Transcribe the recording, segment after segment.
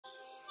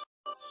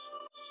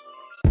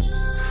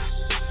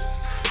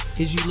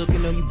Is you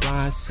looking or you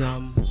buying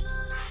some?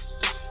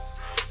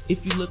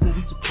 If you looking,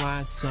 we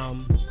supplying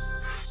some.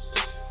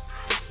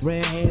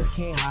 Red hands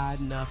can't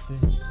hide nothing.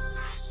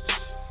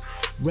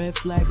 Red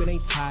flag, but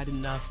ain't tied to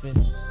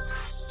nothing.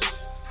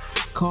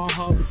 Call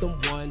hard with them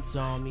ones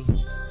on me.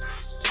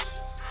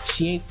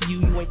 She ain't for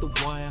you, you ain't the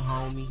one,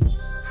 homie.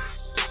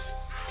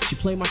 She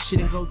play my shit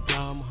and go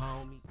dumb,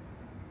 homie.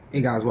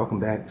 Hey guys, welcome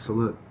back. So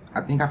look, I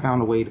think I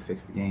found a way to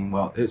fix the game.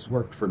 Well, it's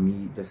worked for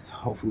me. This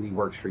hopefully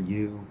works for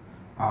you.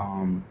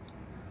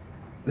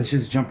 Let's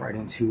just jump right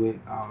into it.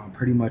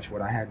 Pretty much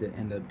what I had to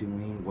end up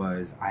doing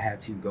was I had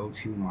to go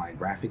to my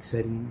graphic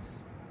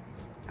settings.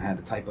 I had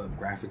to type up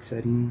graphic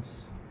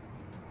settings.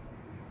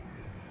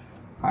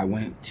 I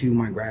went to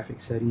my graphic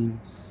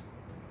settings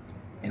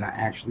and I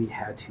actually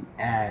had to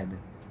add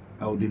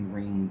Elden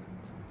Ring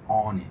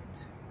on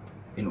it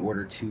in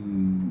order to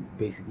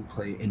basically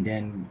play and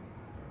then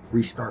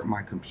restart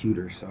my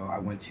computer. So I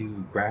went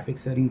to graphic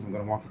settings. I'm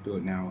going to walk you through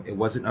it now. It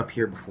wasn't up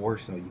here before,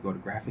 so you go to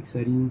graphic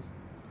settings,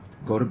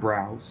 go to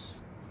browse.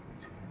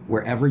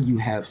 Wherever you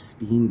have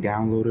Steam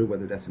downloaded,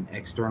 whether that's an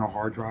external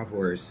hard drive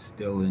or it's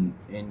still in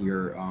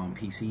your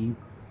PC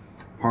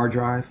hard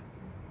drive,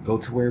 go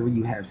to wherever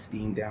you have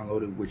Steam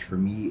downloaded, which for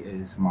me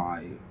is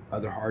my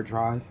other hard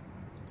drive.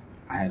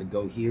 I had to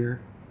go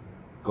here,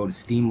 go to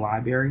Steam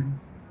Library,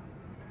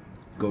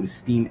 go to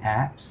Steam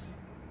Apps,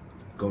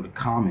 go to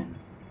Common,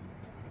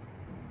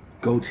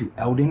 go to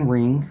Elden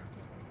Ring,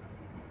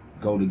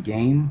 go to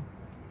Game,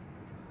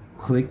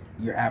 click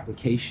your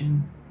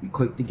application, you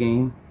click the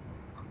game,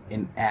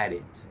 and add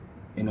it.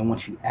 And then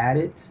once you add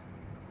it,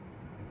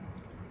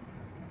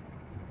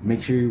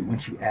 make sure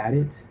once you add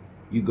it,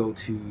 you go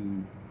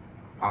to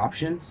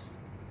Options,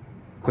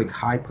 click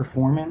High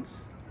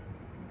Performance,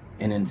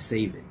 and then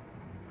save it.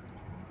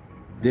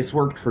 This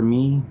worked for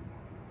me.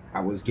 I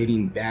was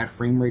getting bad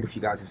frame rate. If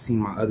you guys have seen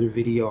my other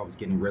video, I was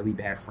getting really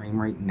bad frame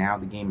rate. Now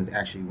the game is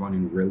actually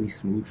running really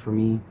smooth for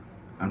me.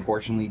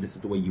 Unfortunately, this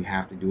is the way you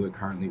have to do it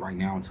currently right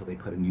now until they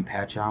put a new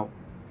patch out.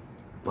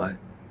 But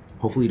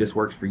hopefully this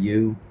works for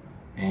you,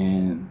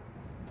 and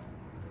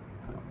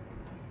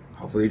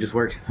hopefully it just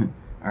works. All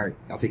right,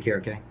 I'll take care,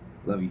 okay?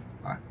 Love you.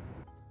 Bye.